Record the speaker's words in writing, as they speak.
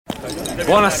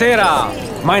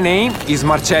Buonasera! My name is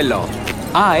Marcello.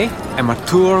 I am a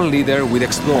tour leader with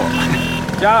Explore.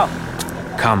 Ciao!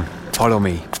 Come, follow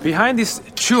me. Behind this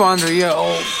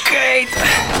 200-year-old gate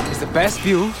is the best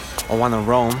view of one of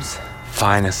Rome's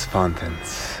finest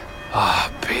fountains.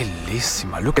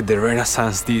 Bellissima. Look at the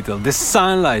Renaissance detail, the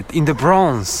sunlight in the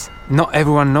bronze. Not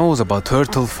everyone knows about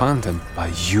Turtle Fountain,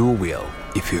 but you will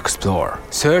if you explore.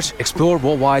 Search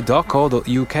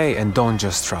exploreworldwide.co.uk and don't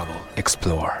just travel,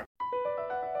 explore.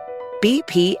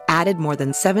 BP added more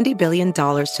than $70 billion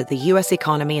to the U.S.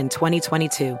 economy in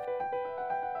 2022.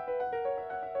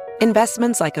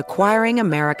 Investments like acquiring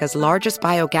America's largest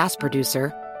biogas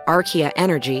producer, Archaea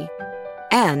Energy,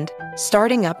 and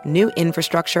starting up new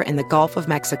infrastructure in the Gulf of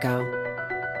Mexico.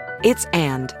 It's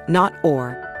and, not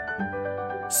or.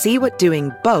 See what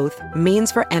doing both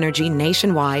means for energy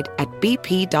nationwide at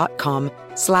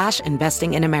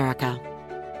bp.com/investing in America.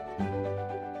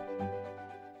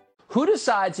 Who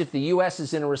decides if the U.S.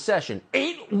 is in a recession?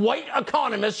 8 white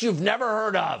economists you've never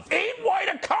heard of. 8 white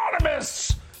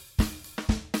economists!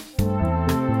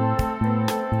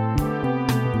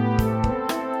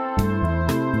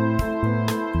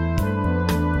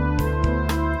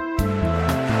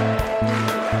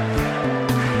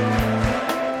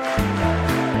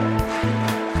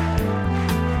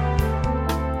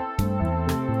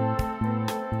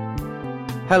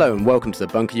 Hello and welcome to the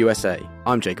Bunker USA.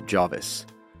 I'm Jacob Jarvis.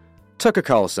 Tucker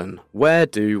Carlson, where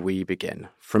do we begin?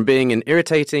 From being an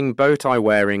irritating,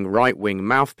 bow-tie-wearing, right-wing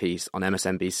mouthpiece on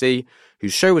MSNBC,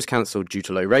 whose show was cancelled due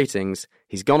to low ratings,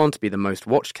 he's gone on to be the most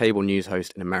watched cable news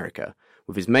host in America,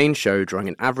 with his main show drawing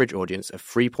an average audience of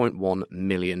 3.1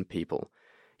 million people.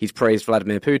 He's praised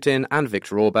Vladimir Putin and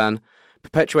Viktor Orban,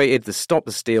 perpetuated the Stop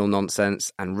the Steal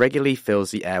nonsense, and regularly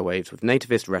fills the airwaves with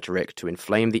nativist rhetoric to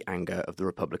inflame the anger of the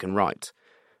Republican right.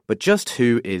 But just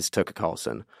who is Tucker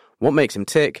Carlson? What makes him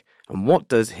tick? And what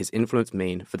does his influence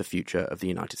mean for the future of the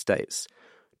United States?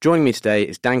 Joining me today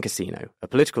is Dan Cassino, a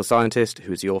political scientist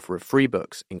who is the author of 3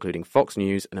 books, including Fox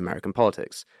News and American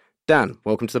Politics. Dan,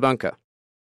 welcome to the Bunker.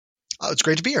 Oh, it's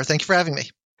great to be here. Thank you for having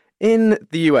me. In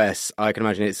the US, I can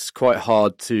imagine it's quite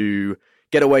hard to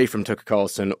get away from Tucker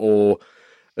Carlson or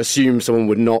assume someone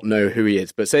would not know who he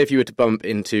is. But say if you were to bump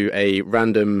into a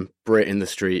random Brit in the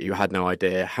street who had no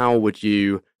idea, how would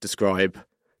you describe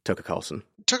Tucker Carlson?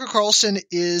 Tucker Carlson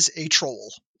is a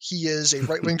troll. He is a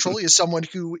right-wing troll. He is someone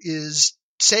who is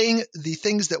saying the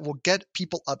things that will get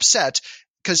people upset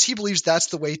because he believes that's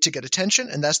the way to get attention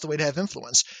and that's the way to have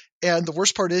influence. And the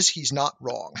worst part is he's not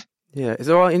wrong. Yeah,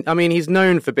 so, I mean, he's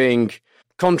known for being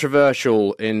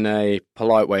controversial in a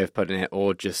polite way of putting it,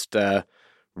 or just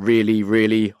really,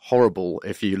 really horrible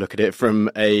if you look at it from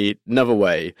another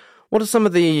way. What are some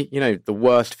of the, the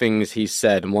worst things he's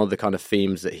said, and what are the kind of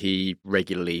themes that he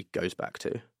regularly goes back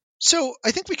to? So I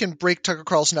think we can break Tucker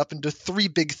Carlson up into 3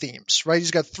 big themes, right?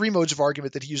 He's got 3 modes of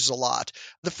argument that he uses a lot.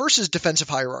 The first is defensive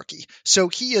hierarchy. So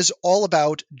he is all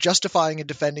about justifying and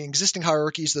defending existing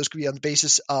hierarchies. Those could be on the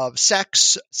basis of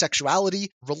sex,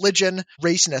 sexuality, religion,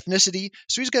 race, and ethnicity.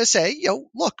 So he's going to say,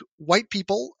 look, white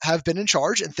people have been in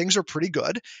charge and things are pretty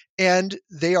good. And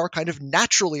they are kind of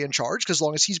naturally in charge because as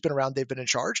long as he's been around, they've been in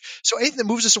charge. So anything that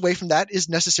moves us away from that is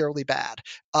necessarily bad.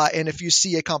 And if you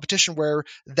see a competition where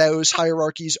those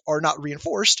hierarchies are not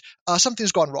reinforced,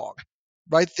 something's gone wrong,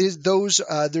 right? There's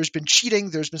been cheating.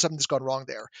 There's been something that's gone wrong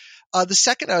there. The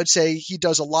second I would say he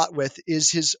does a lot with is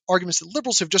his arguments that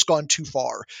liberals have just gone too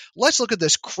far. Let's look at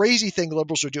this crazy thing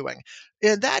liberals are doing.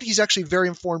 And that he's actually very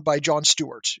informed by Jon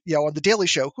Stewart, on The Daily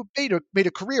Show, who made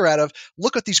a career out of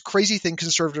look at these crazy things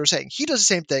conservatives are saying. He does the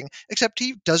same thing, except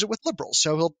he does it with liberals.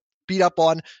 So he'll beat up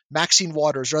on Maxine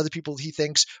Waters or other people he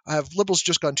thinks have liberals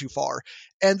just gone too far.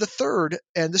 And the third,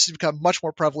 and this has become much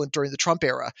more prevalent during the Trump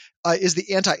era, is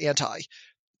the anti-anti.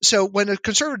 So when a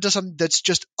conservative does something that's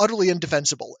just utterly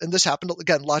indefensible, and this happened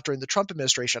again a lot during the Trump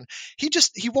administration,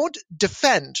 he won't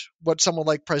defend what someone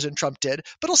like President Trump did,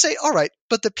 but he'll say, all right,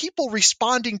 but the people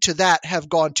responding to that have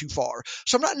gone too far.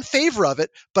 So I'm not in favor of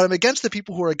it, but I'm against the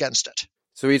people who are against it.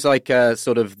 So he's like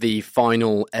sort of the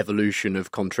final evolution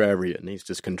of contrarian. He's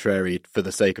just contrary for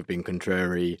the sake of being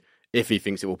contrary if he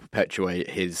thinks it will perpetuate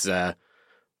his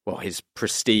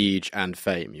prestige and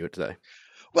fame, you would say.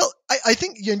 Well, I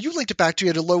think you linked it back to he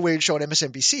had a low-wage show on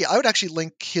MSNBC. I would actually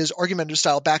link his argumentative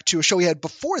style back to a show he had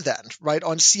before then, right,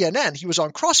 on CNN. He was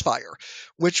on Crossfire,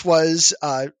 which was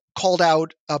called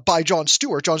out by Jon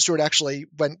Stewart. Jon Stewart actually,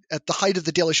 when at the height of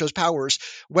the Daily Show's powers,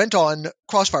 went on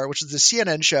Crossfire, which is the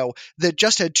CNN show that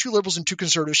just had two liberals and two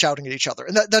conservatives shouting at each other.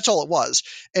 And that's all it was.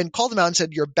 And called them out and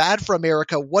said, "You're bad for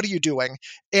America. What are you doing?"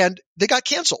 And they got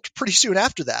canceled pretty soon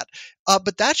after that.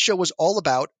 But that show was all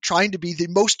about trying to be the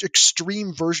most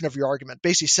extreme version of your argument,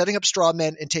 basically setting up straw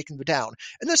men and taking them down.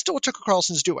 And that's still what Tucker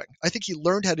Carlson's doing. I think he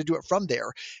learned how to do it from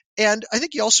there. And I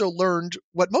think he also learned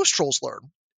what most trolls learn,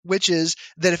 which is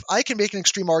that if I can make an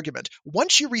extreme argument,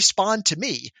 once you respond to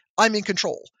me, I'm in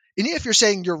control. And if you're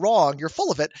saying you're wrong, you're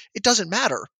full of it, it doesn't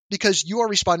matter because you are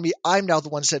responding to me. I'm now the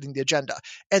one setting the agenda.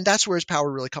 And that's where his power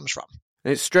really comes from.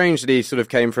 And it's strange that he sort of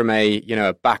came from a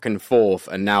back and forth,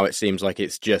 and now it seems like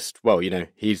it's just,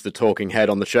 he's the talking head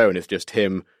on the show, and it's just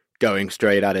him going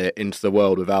straight at it into the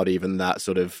world without even that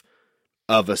sort of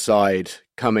other side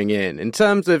coming in. In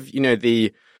terms of,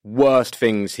 the worst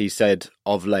things he said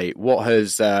of late, what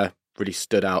has really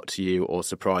stood out to you or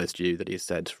surprised you that he's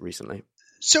said recently?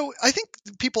 So I think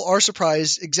people are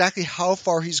surprised exactly how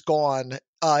far he's gone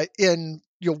in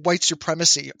white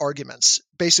supremacy arguments.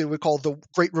 Basically, we call the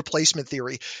Great Replacement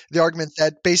Theory, the argument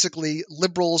that basically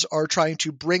liberals are trying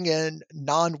to bring in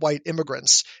non-white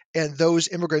immigrants, and those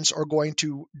immigrants are going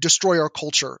to destroy our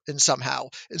culture in some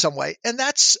way. And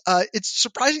that's it's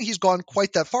surprising he's gone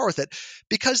quite that far with it,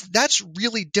 because that's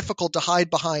really difficult to hide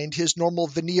behind his normal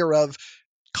veneer of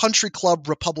country club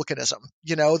republicanism,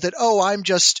 that, I'm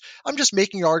just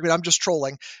making an argument, I'm just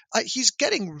trolling. He's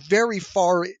getting very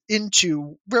far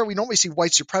into where we normally see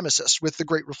white supremacists with the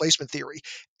Great Replacement Theory.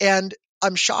 And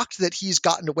I'm shocked that he's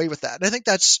gotten away with that. And I think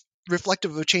that's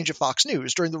reflective of a change at Fox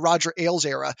News. During the Roger Ailes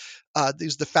era,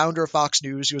 he's the founder of Fox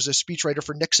News. He was a speechwriter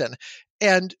for Nixon.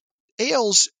 And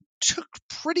Ailes took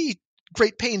pretty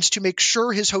great pains to make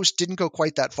sure his host didn't go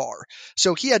quite that far.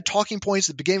 So he had talking points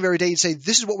at the beginning of every day. He'd say,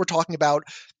 this is what we're talking about.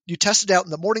 You test it out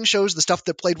in the morning shows, the stuff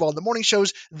that played well in the morning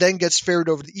shows, then gets ferried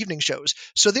over to the evening shows.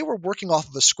 So they were working off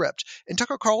of a script. And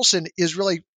Tucker Carlson is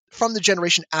really from the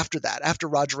generation after that, after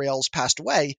Roger Ailes passed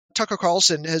away. Tucker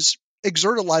Carlson has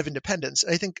exerted a lot of independence.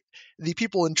 And I think the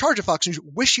people in charge of Fox News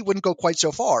wish he wouldn't go quite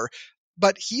so far.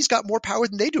 But he's got more power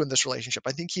than they do in this relationship.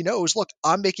 I think he knows, look,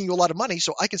 I'm making you a lot of money,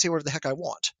 so I can say whatever the heck I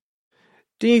want.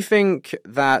 Do you think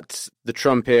that the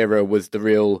Trump era was the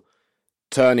real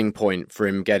turning point for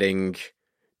him getting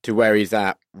to where he's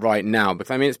at right now?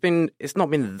 Because, it's not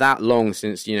been that long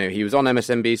since, he was on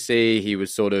MSNBC, he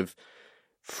was sort of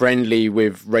friendly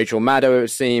with Rachel Maddow, it would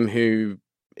seem, who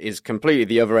is completely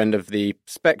the other end of the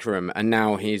spectrum, and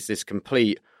now he's this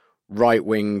complete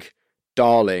right-wing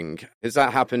darling. Has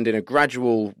that happened in a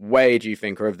gradual way, do you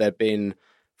think, or have there been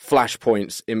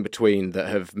flashpoints in between that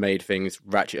have made things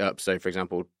ratchet up? So, for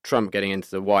example, Trump getting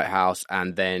into the White House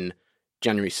and then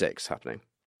January 6th happening.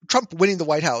 Trump winning the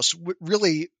White House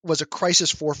really was a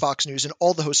crisis for Fox News and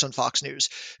all the hosts on Fox News,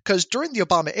 because during the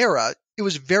Obama era, it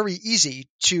was very easy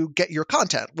to get your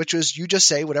content, which was you just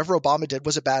say whatever Obama did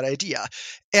was a bad idea.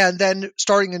 And then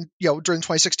starting in, during the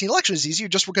 2016 election is easy. You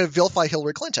just were going to vilify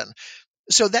Hillary Clinton.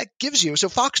 So that gives you, so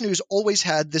Fox News always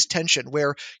had this tension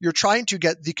where you're trying to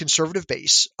get the conservative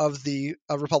base of the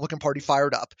Republican Party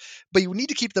fired up, but you need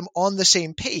to keep them on the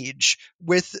same page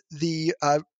with the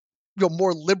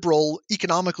more liberal,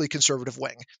 economically conservative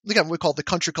wing. Again, we call it the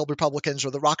country club Republicans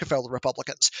or the Rockefeller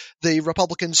Republicans, the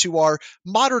Republicans who are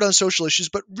moderate on social issues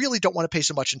but really don't want to pay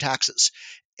so much in taxes.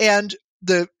 And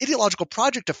the ideological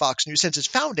project of Fox News since its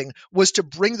founding was to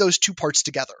bring those two parts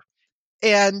together.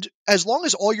 And as long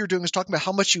as all you're doing is talking about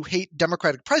how much you hate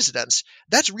Democratic presidents,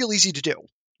 that's real easy to do,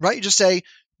 right? You just say,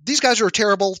 these guys are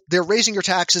terrible, they're raising your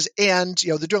taxes, and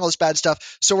they're doing all this bad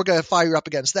stuff, so we're going to fire you up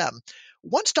against them.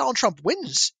 Once Donald Trump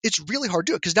wins, it's really hard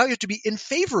to do it because now you have to be in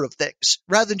favor of things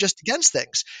rather than just against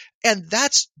things. And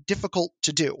that's difficult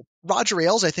to do. Roger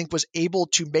Ailes, I think, was able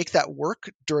to make that work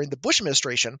during the Bush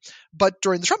administration, but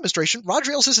during the Trump administration,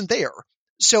 Roger Ailes isn't there.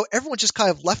 So everyone's just kind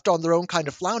of left on their own kind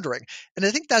of floundering. And I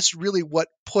think that's really what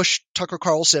pushed Tucker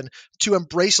Carlson to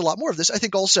embrace a lot more of this. I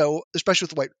think also, especially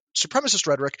with the white supremacist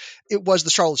rhetoric, it was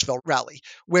the Charlottesville rally,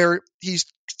 where he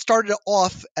started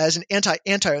off as an anti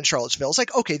in Charlottesville. It's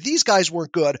like, okay, these guys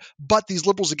weren't good, but these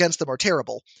liberals against them are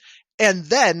terrible. And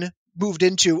then moved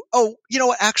into, oh, you know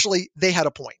what, actually, they had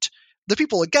a point. The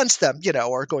people against them,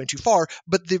 are going too far,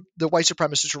 but the white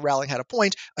supremacists who were rallying had a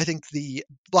point. I think the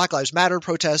Black Lives Matter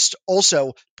protest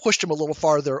also pushed him a little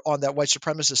farther on that white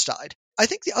supremacist side. I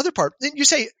think the other part, you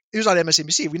say he was on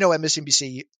MSNBC. We know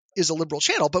MSNBC is a liberal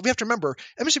channel, but we have to remember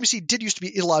MSNBC did used to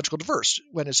be ideologically diverse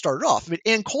when it started off.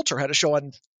 Ann Coulter had a show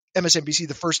on MSNBC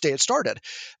the first day it started.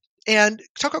 And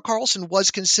Tucker Carlson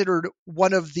was considered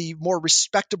one of the more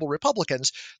respectable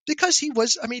Republicans because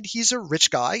he's a rich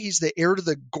guy. He's the heir to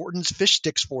the Gorton's fish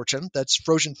sticks fortune. That's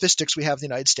frozen fish sticks we have in the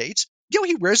United States.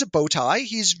 He wears a bow tie.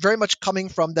 He's very much coming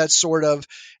from that sort of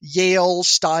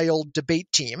Yale-style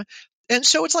debate team. And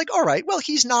so it's like, all right, well,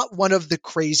 he's not one of the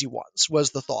crazy ones,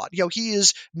 was the thought. He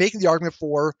is making the argument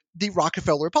for the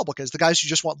Rockefeller Republicans, the guys who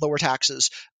just want lower taxes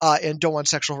and don't want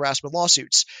sexual harassment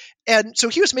lawsuits. And so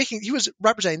he was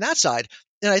representing that side.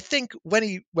 And I think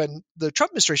when the Trump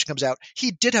administration comes out,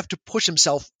 he did have to push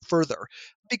himself further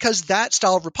because that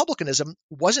style of Republicanism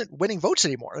wasn't winning votes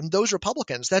anymore. And those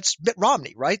Republicans, that's Mitt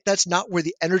Romney, right? That's not where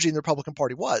the energy in the Republican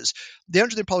Party was. The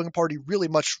energy in the Republican Party really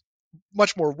much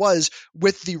more was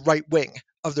with the right wing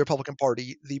of the Republican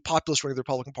Party, the populist wing of the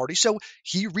Republican Party. So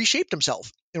he reshaped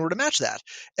himself in order to match that.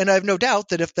 And I have no doubt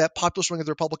that if that populist wing of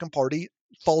the Republican Party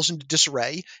falls into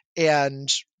disarray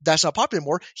and that's not popular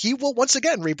anymore, he will once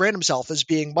again rebrand himself as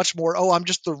being much more, I'm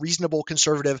just the reasonable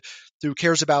conservative who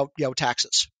cares about,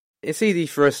 taxes. It's easy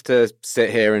for us to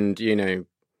sit here and,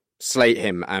 slate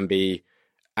him and be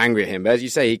angry at him. But as you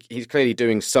say, he's clearly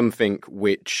doing something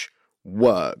which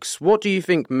works. What do you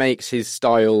think makes his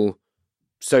style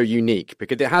so unique?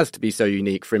 Because it has to be so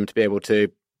unique for him to be able to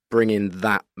bring in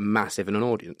that massive an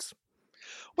audience.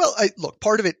 Well, look,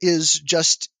 part of it is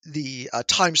just the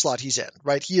time slot he's in,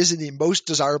 right? He is in the most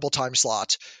desirable time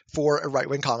slot for a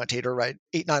right-wing commentator, right?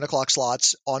 8, 9 o'clock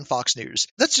slots on Fox News.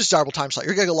 That's just a desirable time slot.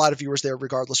 You're getting a lot of viewers there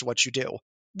regardless of what you do.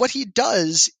 What he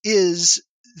does is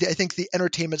I think the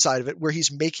entertainment side of it, where he's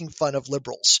making fun of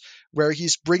liberals, where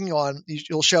he's bringing on,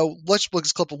 he'll show, let's look at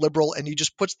this clip of liberal, and he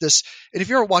just puts this, and if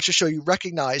you ever watch a show, you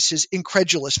recognize his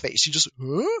incredulous face. He just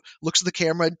looks at the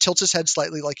camera and tilts his head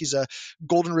slightly like he's a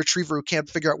golden retriever who can't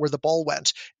figure out where the ball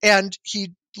went. And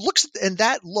he looks, and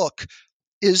that look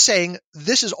is saying,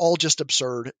 this is all just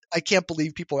absurd. I can't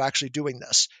believe people are actually doing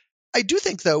this. I do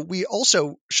think, though, we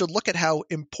also should look at how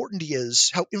important he is,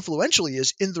 how influential he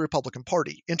is in the Republican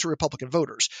Party, into Republican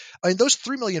voters. I mean, those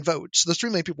 3 million votes, those 3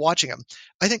 million people watching him,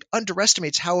 I think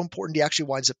underestimates how important he actually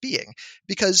winds up being.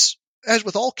 Because, as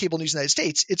with all cable news in the United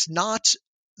States, it's not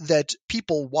that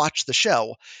people watch the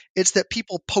show, it's that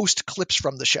people post clips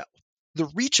from the show. The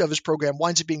reach of his program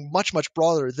winds up being much, much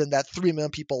broader than that 3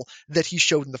 million people that he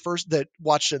showed that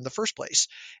watched it in the first place.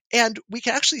 And we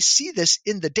can actually see this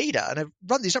in the data. And I've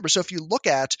run these numbers. So if you look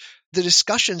at the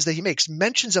discussions that he makes,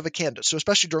 mentions of a candidate, so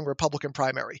especially during a Republican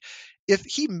primary, if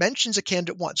he mentions a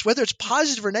candidate once, whether it's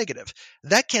positive or negative,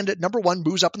 that candidate, number one,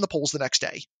 moves up in the polls the next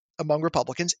day among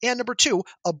Republicans, and number two,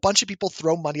 a bunch of people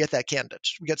throw money at that candidate.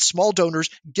 We get small donors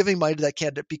giving money to that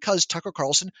candidate because Tucker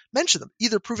Carlson mentioned them,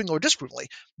 either approvingly or disapprovingly.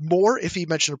 More if he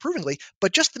mentioned approvingly,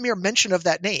 but just the mere mention of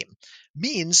that name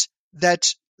means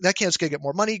that that candidate's going to get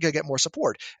more money, going to get more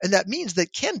support. And that means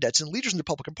that candidates and leaders in the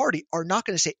Republican Party are not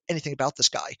going to say anything about this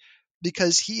guy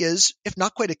because he is, if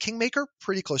not quite a kingmaker,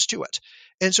 pretty close to it.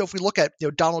 And so if we look at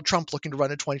Donald Trump looking to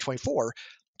run in 2024,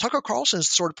 Tucker Carlson is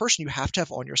the sort of person you have to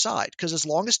have on your side because as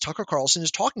long as Tucker Carlson is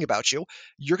talking about you,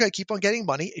 you're going to keep on getting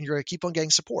money and you're going to keep on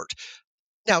getting support.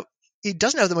 Now, he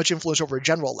doesn't have that much influence over a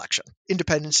general election.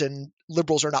 Independents and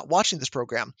liberals are not watching this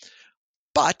program.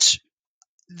 But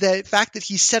the fact that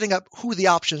he's setting up who the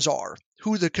options are,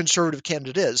 who the conservative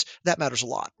candidate is, that matters a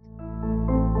lot.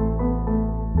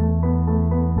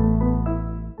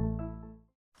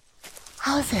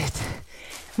 How's it?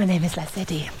 My name is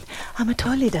Lassetti. I'm a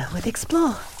tour leader with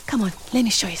Explore. Come on, let me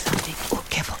show you something. Oh,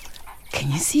 careful. Can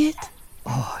you see it?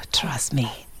 Oh, trust me,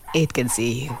 it can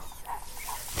see you.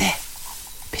 There,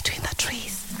 between the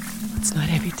trees. It's not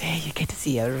every day you get to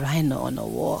see a rhino on a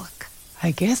walk.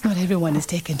 I guess not everyone is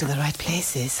taken to the right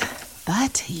places,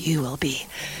 but you will be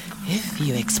if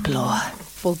you explore.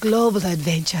 For global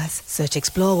adventures, search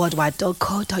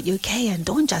exploreworldwide.co.uk and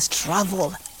don't just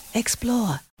travel.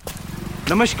 Explore.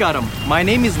 Namaskaram, my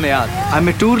name is Nayar. I'm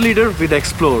a tour leader with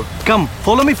Explore. Come,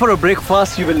 follow me for a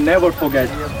breakfast you will never forget.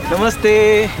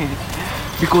 Namaste.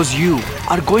 Because you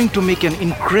are going to make an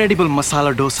incredible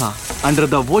masala dosa under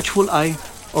the watchful eye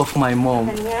of my mom.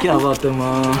 Kya baat hai,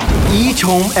 ma? Each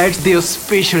home adds their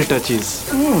special touches.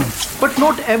 But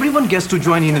not everyone gets to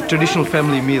join in a traditional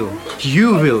family meal.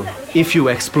 You will if you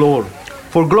explore.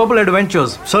 For global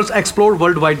adventures, search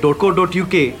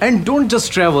exploreworldwide.co.uk and don't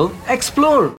just travel,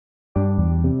 explore.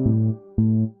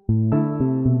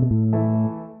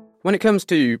 When it comes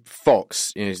to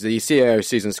Fox, the CEO,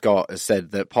 Susan Scott, has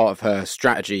said that part of her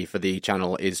strategy for the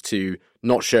channel is to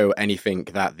not show anything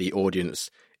that the audience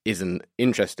isn't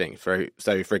interesting.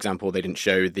 So, for example, they didn't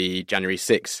show the January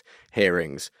 6th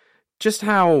hearings. Just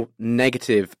how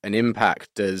negative an impact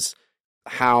does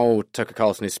how Tucker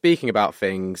Carlson is speaking about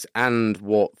things and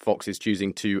what Fox is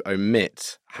choosing to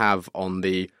omit have on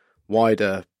the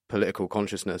wider political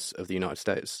consciousness of the United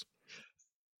States?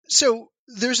 So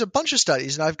there's a bunch of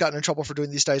studies, and I've gotten in trouble for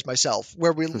doing these studies myself,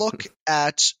 where we look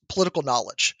at political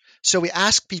knowledge. So we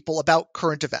ask people about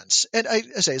current events. And I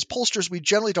say, as pollsters, we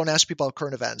generally don't ask people about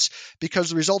current events because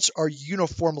the results are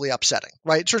uniformly upsetting,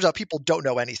 right? It turns out people don't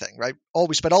know anything, right?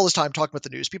 We spend all this time talking about the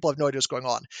news. People have no idea what's going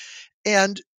on.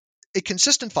 And a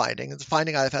consistent finding, the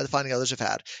finding I've had, the finding others have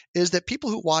had, is that people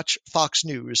who watch Fox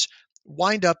News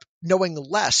wind up knowing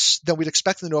less than we'd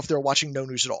expect them to know if they were watching no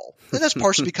news at all. And that's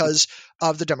partially because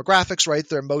of the demographics, right?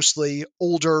 They're mostly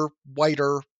older,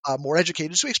 whiter, more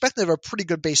educated. So we expect them to have a pretty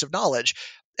good base of knowledge.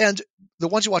 And the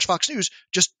ones who watch Fox News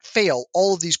just fail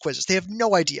all of these quizzes. They have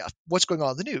no idea what's going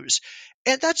on in the news.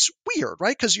 And that's weird,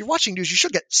 right? Because you're watching news, you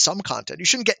should get some content. You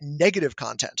shouldn't get negative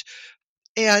content.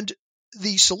 And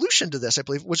the solution to this, I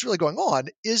believe, what's really going on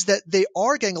is that they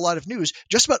are getting a lot of news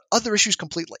just about other issues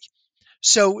completely.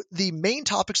 So the main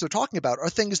topics they're talking about are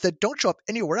things that don't show up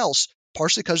anywhere else,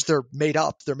 partially because they're made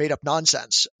up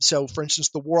nonsense. So, for instance,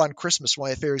 the war on Christmas, one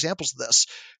of my favorite examples of this,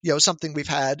 something we've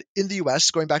had in the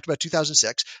U.S. going back to about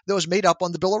 2006 that was made up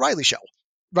on the Bill O'Reilly show.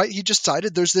 Right? He just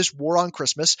decided there's this war on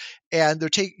Christmas, and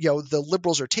the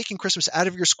liberals are taking Christmas out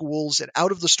of your schools and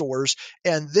out of the stores,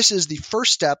 and this is the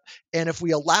first step. And if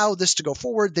we allow this to go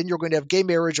forward, then you're going to have gay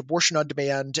marriage, abortion on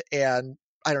demand, and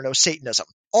Satanism.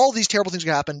 All these terrible things are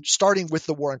going to happen, starting with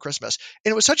the war on Christmas.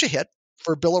 And it was such a hit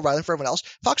for Bill O'Reilly and for everyone else.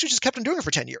 Fox News just kept on doing it for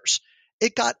 10 years.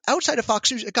 It got outside of Fox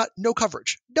News, it got no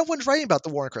coverage. No one's writing about the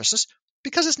war on Christmas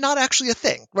because it's not actually a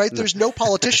thing, right? There's no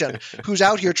politician who's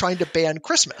out here trying to ban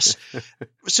Christmas.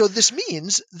 So this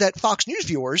means that Fox News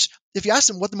viewers, if you ask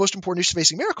them what the most important issues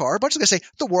facing America are, a bunch of them are going to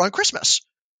say the war on Christmas.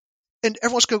 And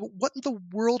everyone's going to go, what in the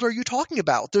world are you talking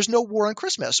about? There's no war on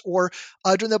Christmas. Or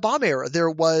during the Obama era, there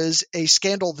was a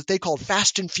scandal that they called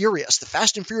Fast and Furious, the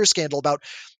Fast and Furious scandal about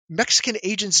Mexican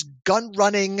agents gun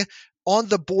running on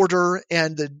the border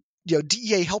and the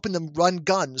DEA helping them run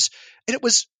guns. And it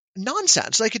was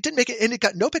nonsense. Like, it didn't make it, and it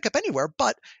got no pickup anywhere,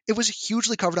 but it was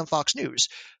hugely covered on Fox News.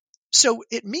 So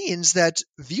it means that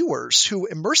viewers who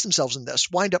immerse themselves in this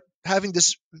wind up having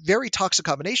this very toxic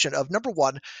combination of, number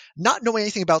one, not knowing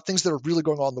anything about things that are really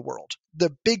going on in the world.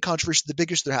 The big controversies, the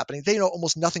big issues that are happening, they know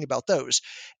almost nothing about those.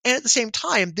 And at the same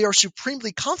time, they are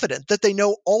supremely confident that they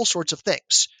know all sorts of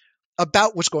things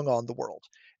about what's going on in the world.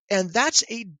 And that's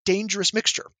a dangerous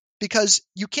mixture because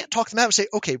you can't talk them out and say,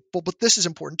 okay, well, but this is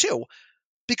important too.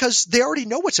 Because they already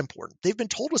know what's important. They've been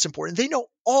told what's important. They know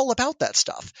all about that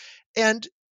stuff. And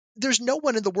there's no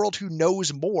one in the world who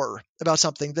knows more about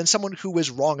something than someone who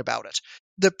is wrong about it.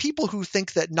 The people who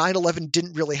think that 9/11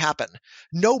 didn't really happen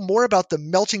know more about the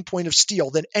melting point of steel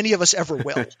than any of us ever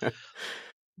will.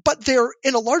 But they're,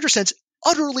 in a larger sense,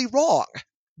 utterly wrong,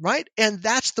 right? And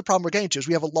that's the problem we're getting to, is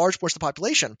we have a large portion of the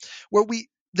population where we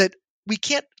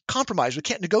can't compromise, we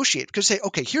can't negotiate, because say,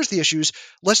 okay, here's the issues,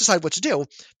 let's decide what to do,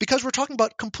 because we're talking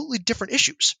about completely different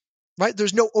issues, right?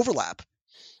 There's no overlap.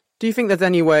 Do you think there's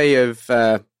any way of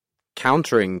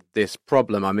countering this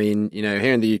problem? I mean,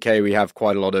 here in the UK, we have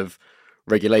quite a lot of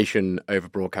regulation over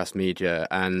broadcast media,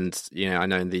 and, I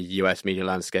know in the US media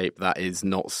landscape, that is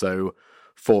not so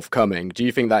forthcoming. Do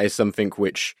you think that is something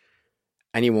which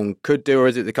anyone could do, or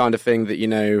is it the kind of thing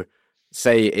that,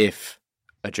 say if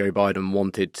a Joe Biden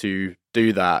wanted to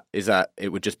do that, is that it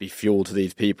would just be fuel to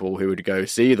these people who would go,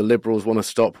 see, the liberals want to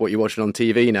stop what you're watching on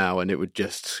TV now, and it would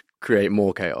just create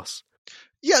more chaos?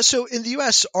 Yeah, so in the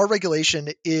US, our regulation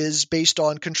is based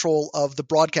on control of the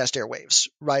broadcast airwaves,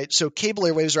 right? So cable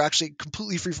airwaves are actually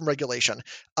completely free from regulation.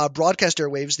 Broadcast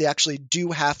airwaves, they actually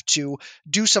do have to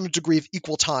do some degree of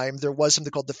equal time. There was something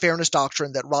called the Fairness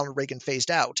Doctrine that Ronald Reagan phased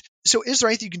out. So is there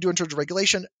anything you can do in terms of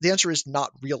regulation? The answer is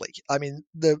not really. I mean,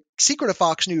 the secret of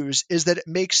Fox News is that it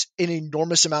makes an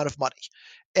enormous amount of money.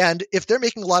 And if they're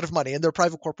making a lot of money and they're a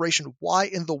private corporation, why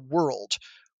in the world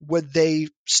would they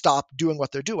stop doing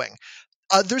what they're doing?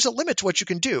 There's a limit to what you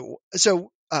can do.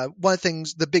 So one of the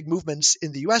things, the big movements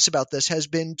in the US about this has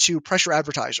been to pressure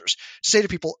advertisers to say to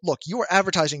people, look, you are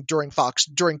advertising during Fox,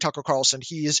 during Tucker Carlson.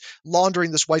 He is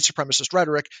laundering this white supremacist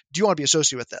rhetoric. Do you want to be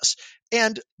associated with this?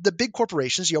 And the big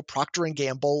corporations, Procter &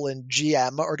 Gamble and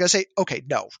GM are going to say, okay,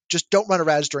 no, just don't run our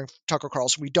ads during Tucker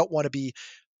Carlson. We don't want to be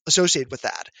associated with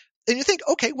that. And you think,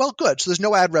 okay, well, good. So there's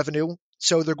no ad revenue.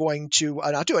 So they're going to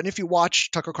not do it. And if you watch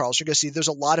Tucker Carlson, you're going to see there's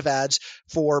a lot of ads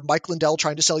for Mike Lindell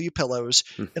trying to sell you pillows,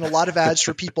 and a lot of ads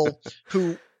for people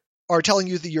who are telling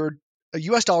you that your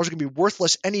US dollars are going to be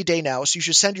worthless any day now, so you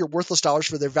should send your worthless dollars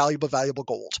for their valuable, valuable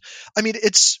gold. I mean,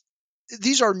 it's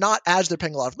these are not ads they're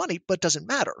paying a lot of money, but it doesn't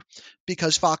matter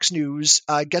because Fox News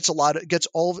gets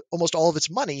almost all of its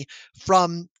money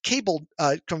from cable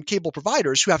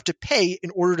providers who have to pay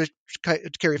in order to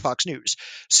carry Fox News.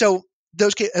 So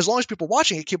as long as people are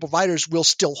watching it, cable providers will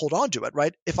still hold on to it,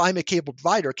 right? If I'm a cable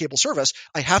provider, cable service,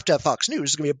 I have to have Fox News.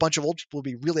 There's going to be a bunch of old people who will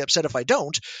be really upset if I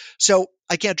don't. So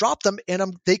I can't drop them,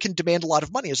 and they can demand a lot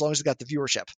of money as long as they got the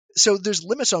viewership. So there's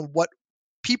limits on what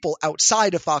people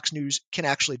outside of Fox News can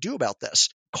actually do about this.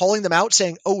 Calling them out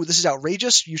saying, oh, this is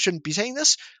outrageous, you shouldn't be saying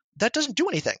this, that doesn't do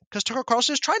anything because Tucker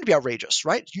Carlson is trying to be outrageous,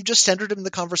 right? You just centered him in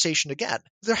the conversation again.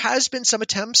 There has been some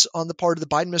attempts on the part of the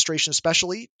Biden administration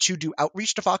especially to do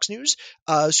outreach to Fox News.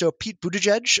 So Pete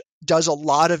Buttigieg does a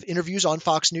lot of interviews on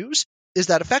Fox News. Is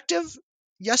that effective?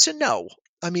 Yes and no.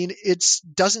 I mean, it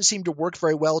doesn't seem to work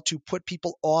very well to put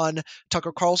people on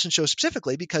Tucker Carlson's show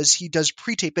specifically because he does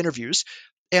pre-tape interviews.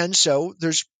 And so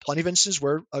there's plenty of instances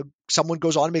where someone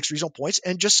goes on and makes reasonable points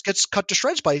and just gets cut to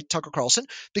shreds by Tucker Carlson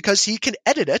because he can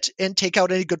edit it and take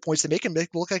out any good points they make and make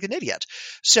look like an idiot.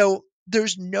 So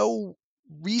there's no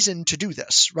reason to do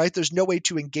this, right? There's no way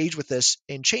to engage with this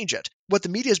and change it. What the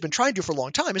media has been trying to do for a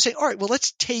long time is say, all right, well,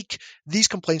 let's take these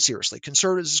complaints seriously.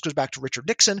 Conservatives, this goes back to Richard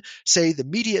Nixon, say the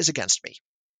media is against me.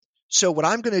 So what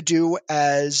I'm going to do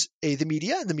as the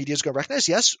media, and the media is going to recognize,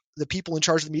 yes, the people in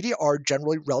charge of the media are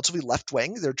generally relatively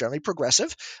left-wing. They're generally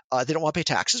progressive. They don't want to pay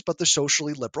taxes, but they're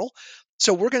socially liberal.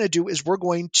 So what we're going to do is we're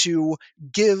going to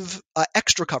give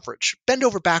extra coverage, bend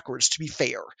over backwards to be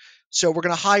fair. So we're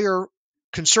going to hire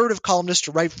conservative columnists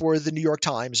to write for the New York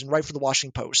Times and write for the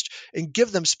Washington Post and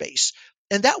give them space.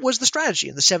 And that was the strategy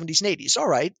in the 70s and 80s. All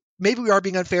right, maybe we are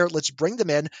being unfair. Let's bring them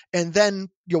in, and then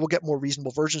we'll get more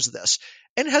reasonable versions of this.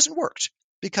 And it hasn't worked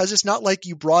because it's not like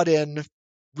you brought in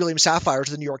William Safire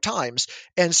to the New York Times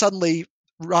and suddenly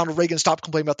Ronald Reagan stopped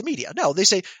complaining about the media. No,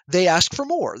 they ask for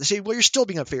more. They say, well, you're still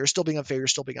being unfair, you're still being unfair, you're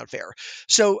still being unfair.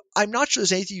 So I'm not sure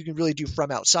there's anything you can really do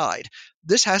from outside.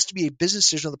 This has to be a business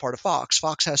decision on the part of Fox.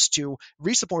 Fox has to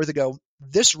reach the point where they go,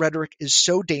 this rhetoric is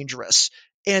so dangerous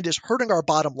and is hurting our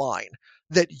bottom line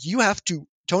that you have to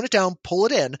tone it down, pull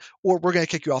it in, or we're going to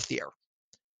kick you off the air.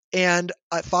 And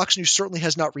Fox News certainly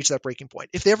has not reached that breaking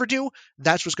point. If they ever do,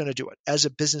 that's what's going to do it as a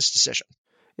business decision.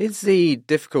 Is the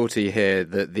difficulty here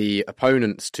that the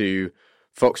opponents to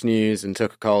Fox News and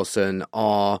Tucker Carlson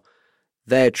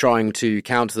they're trying to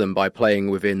counter them by playing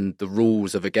within the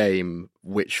rules of a game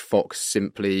which Fox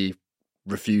simply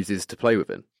refuses to play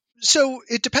within? So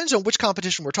it depends on which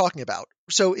competition we're talking about.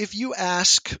 So if you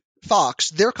ask Fox,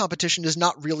 their competition is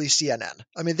not really CNN.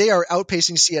 I mean, they are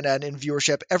outpacing CNN in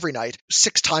viewership every night,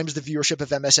 6 times the viewership of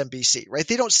MSNBC, right?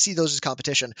 They don't see those as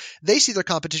competition. They see their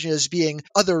competition as being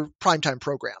other primetime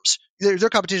programs. Their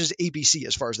competition is ABC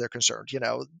as far as they're concerned,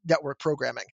 network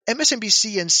programming.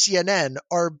 MSNBC and CNN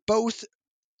are both,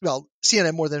 well,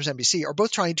 CNN more than MSNBC, are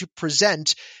both trying to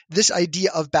present this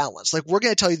idea of balance. Like, we're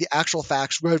going to tell you the actual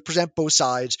facts. We're going to present both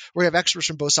sides. We're going to have experts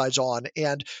from both sides on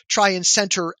and try and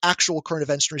center actual current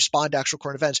events and respond to actual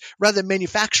current events rather than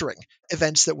manufacturing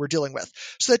events that we're dealing with.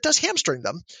 So that does hamstring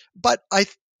them, but I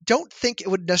don't think it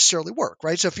would necessarily work,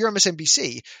 right? So if you're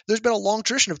MSNBC, there's been a long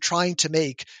tradition of trying to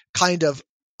make kind of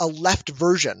a left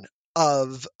version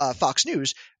of Fox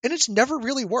News, and it's never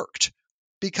really worked,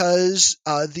 because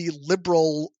the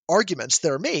liberal arguments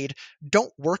that are made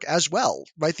don't work as well,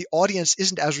 right? The audience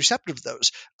isn't as receptive to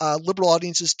those. Liberal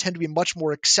audiences tend to be much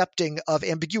more accepting of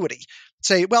ambiguity.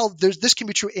 Say, well, this can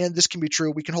be true and this can be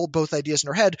true. We can hold both ideas in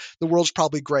our head. The world's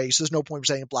probably gray, so there's no point in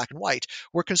saying black and white.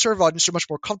 Where conservative audiences are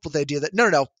much more comfortable with the idea that,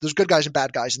 no, there's good guys and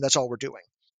bad guys, and that's all we're doing.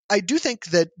 I do think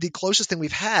that the closest thing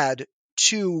we've had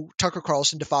to Tucker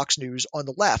Carlson, to Fox News on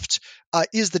the left,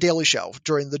 is The Daily Show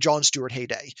during the Jon Stewart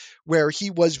heyday, where he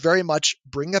was very much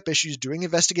bringing up issues, doing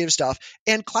investigative stuff,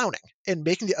 and clowning and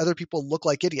making the other people look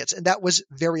like idiots. And that was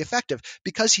very effective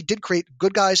because he did create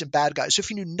good guys and bad guys. So if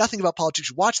you knew nothing about politics,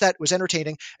 you watch that, it was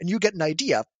entertaining, and you get an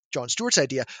idea, Jon Stewart's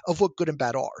idea, of what good and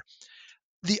bad are.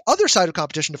 The other side of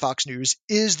competition to Fox News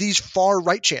is these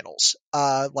far-right channels,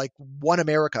 like One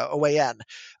America, OAN,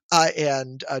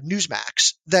 and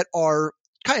Newsmax, that are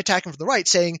kind of attacking from the right,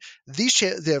 saying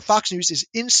the Fox News is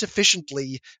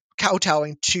insufficiently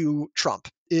kowtowing to Trump,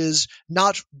 is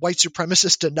not white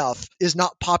supremacist enough, is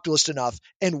not populist enough,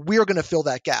 and we're going to fill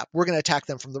that gap. We're going to attack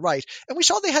them from the right. And we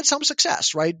saw they had some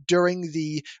success, right, during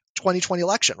the 2020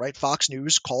 election, right? Fox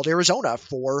News called Arizona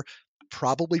for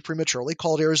probably prematurely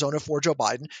called Arizona for Joe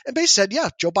Biden and basically said, yeah,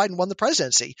 Joe Biden won the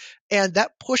presidency. And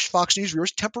that pushed Fox News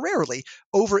viewers temporarily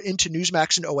over into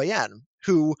Newsmax and OAN,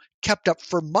 who kept up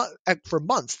for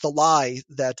months the lie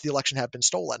that the election had been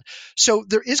stolen. So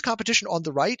there is competition on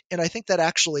the right, and I think that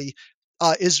actually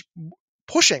is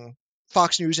pushing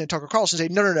Fox News and Tucker Carlson say,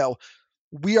 no,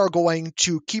 we are going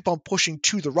to keep on pushing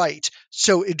to the right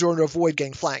so in order to avoid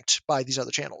getting flanked by these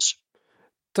other channels.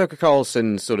 Tucker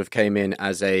Carlson sort of came in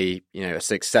as a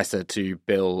successor to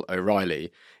Bill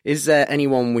O'Reilly. Is there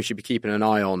anyone we should be keeping an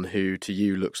eye on who, to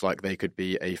you, looks like they could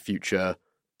be a future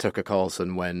Tucker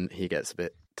Carlson when he gets a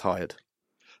bit tired?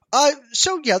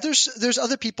 There's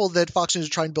other people that Fox News is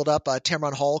trying to build up.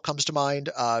 Tamron Hall comes to mind.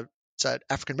 It's an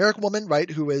African-American woman, right,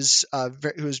 who is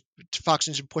Fox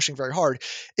News is pushing very hard.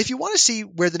 If you want to see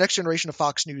where the next generation of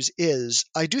Fox News is,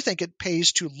 I do think it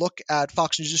pays to look at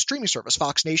Fox News' streaming service,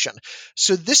 Fox Nation.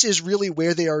 So this is really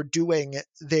where they are doing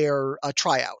their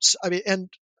tryouts. I mean, and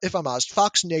if I'm honest,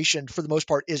 Fox Nation, for the most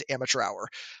part, is amateur hour.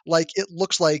 Like, it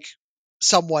looks like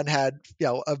someone had,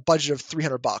 a budget of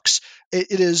 $300.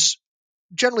 It is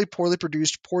generally poorly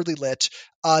produced, poorly lit.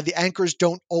 The anchors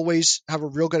don't always have a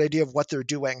real good idea of what they're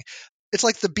doing. It's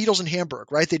like the Beatles in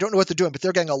Hamburg, right? They don't know what they're doing, but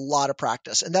they're getting a lot of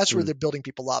practice, and that's where they're building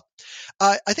people up.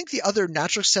 I think the other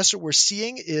natural successor we're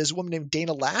seeing is a woman named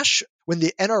Dana Lash. When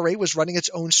the NRA was running its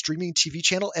own streaming TV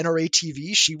channel, NRA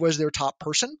TV, she was their top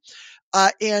person.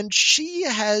 And she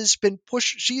has been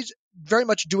pushed. She's very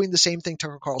much doing the same thing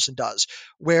Tucker Carlson does,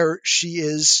 where she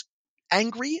is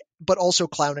angry, but also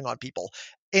clowning on people.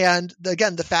 And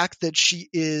again, the fact that she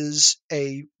is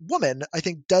a woman, I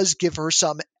think, does give her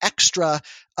some extra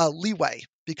leeway,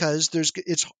 because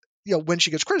when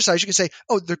she gets criticized, you can say,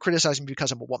 oh, they're criticizing me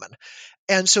because I'm a woman.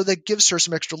 And so that gives her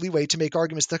some extra leeway to make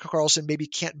arguments that Tucker Carlson maybe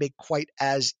can't make quite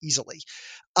as easily.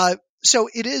 So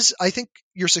it is, I think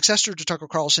your successor to Tucker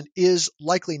Carlson is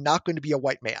likely not going to be a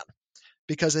white man,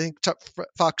 because I think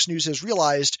Fox News has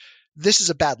realized this is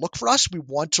a bad look for us. We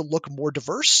want to look more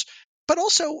diverse, but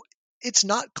also it's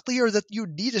not clear that you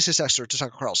need a successor to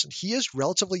Tucker Carlson. He is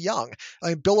relatively young. I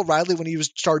mean, Bill O'Reilly, when he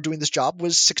started doing this job,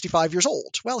 was 65 years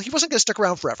old. Well, he wasn't going to stick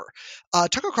around forever.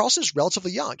 Tucker Carlson is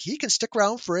relatively young. He can stick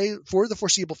around for the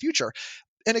foreseeable future.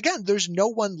 And again, there's no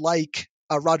one like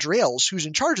Roger Ailes, who's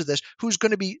in charge of this, who's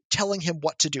going to be telling him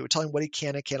what to do, telling him what he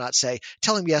can and cannot say,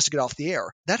 telling him he has to get off the air.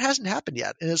 That hasn't happened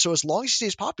yet. And so as long as he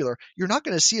stays popular, you're not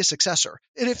going to see a successor.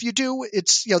 And if you do,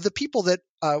 it's, the people that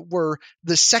were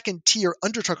the second tier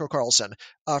under Tucker Carlson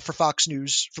for Fox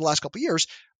News for the last couple of years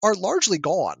are largely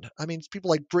gone. I mean,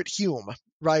 people like Britt Hume,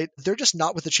 right? They're just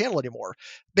not with the channel anymore.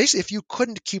 Basically, if you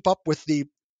couldn't keep up with the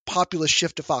populist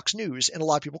shift to Fox News, and a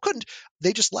lot of people couldn't,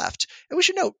 they just left. And we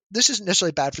should note, this isn't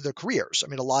necessarily bad for their careers. I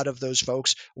mean, a lot of those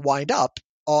folks wind up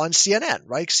on CNN,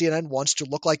 right? CNN wants to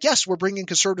look like, yes, we're bringing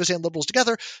conservatives and liberals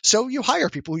together, so you hire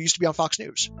people who used to be on Fox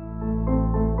News.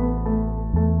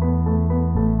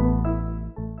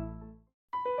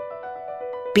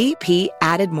 BP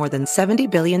added more than $70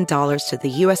 billion to the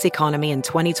U.S. economy in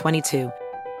 2022.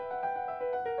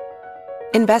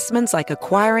 Investments like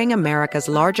acquiring America's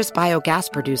largest biogas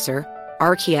producer,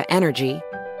 Archaea Energy,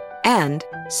 and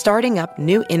starting up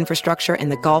new infrastructure in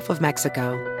the Gulf of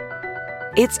Mexico.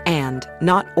 It's and,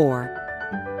 not or.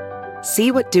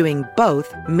 See what doing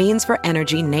both means for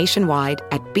energy nationwide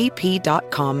at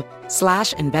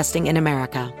bp.com/investing in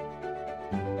America.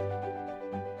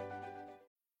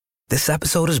 This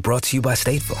episode is brought to you by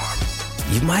State Farm.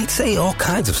 You might say all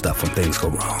kinds of stuff when things go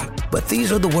wrong, but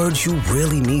these are the words you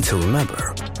really need to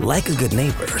remember. Like a good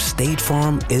neighbor, State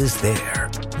Farm is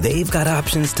there. They've got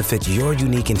options to fit your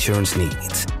unique insurance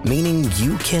needs, meaning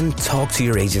you can talk to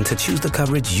your agent to choose the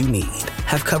coverage you need,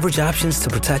 have coverage options to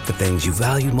protect the things you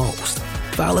value most,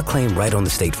 file a claim right on the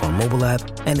State Farm mobile app,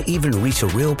 and even reach a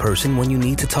real person when you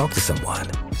need to talk to someone.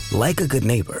 Like a good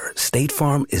neighbor, State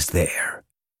Farm is there.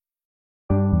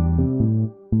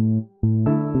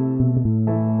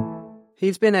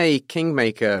 He's been a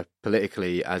kingmaker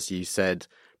politically, as you said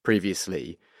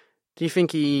previously. Do you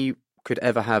think he could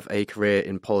ever have a career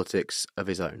in politics of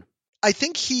his own? I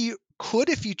think he could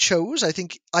if he chose. I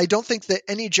don't think that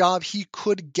any job he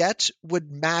could get would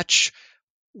match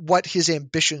what his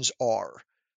ambitions are.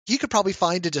 He could probably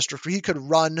find a district where he could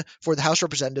run for the House of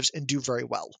Representatives and do very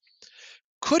well.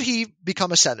 Could he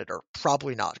become a senator?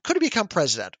 Probably not. Could he become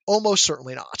president? Almost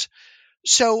certainly not.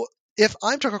 So if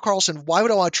I'm Tucker Carlson, why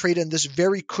would I want to trade in this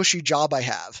very cushy job I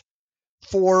have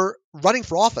for running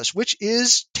for office, which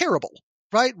is terrible,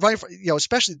 right? Right,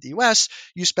 especially in the U.S.,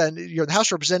 you're in the House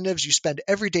of Representatives, you spend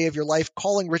every day of your life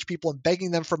calling rich people and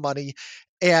begging them for money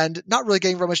and not really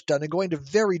getting very much done and going to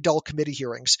very dull committee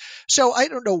hearings. So I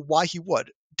don't know why he would.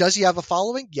 Does he have a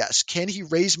following? Yes. Can he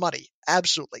raise money?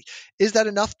 Absolutely. Is that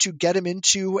enough to get him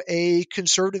into a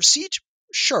conservative seat?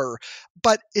 Sure,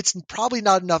 but it's probably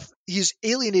not enough. He's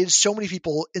alienated so many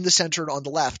people in the center and on the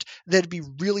left that it'd be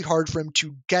really hard for him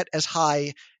to get as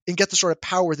high and get the sort of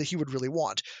power that he would really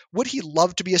want. Would he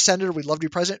love to be a senator? Would he love to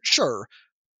be president? Sure.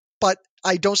 but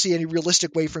I don't see any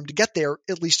realistic way for him to get there,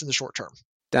 at least in the short term.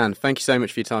 Dan, thank you so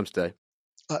much for your time today.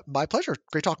 My pleasure.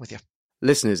 Great talking with you.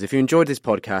 Listeners, if you enjoyed this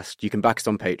podcast, you can back us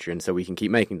on Patreon so we can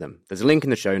keep making them. There's a link in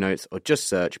the show notes, or just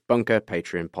search Bunker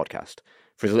Patreon Podcast.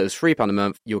 For as little as £3 a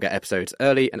month, you'll get episodes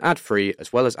early and ad-free,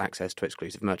 as well as access to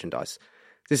exclusive merchandise.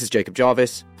 This is Jacob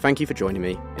Jarvis. Thank you for joining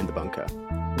me in The Bunker.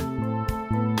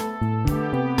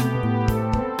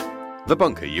 The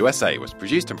Bunker USA was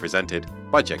produced and presented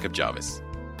by Jacob Jarvis.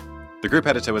 The group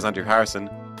editor was Andrew Harrison,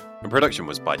 and production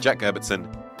was by Jack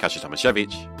Gerbertson, Kasia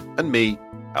Tomaszewicz, and me,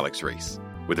 Alex Rees,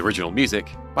 with original music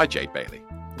by Jade Bailey.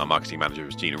 Our marketing manager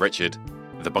was Gina Richard.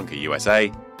 The Bunker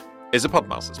USA is a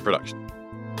Podmasters production.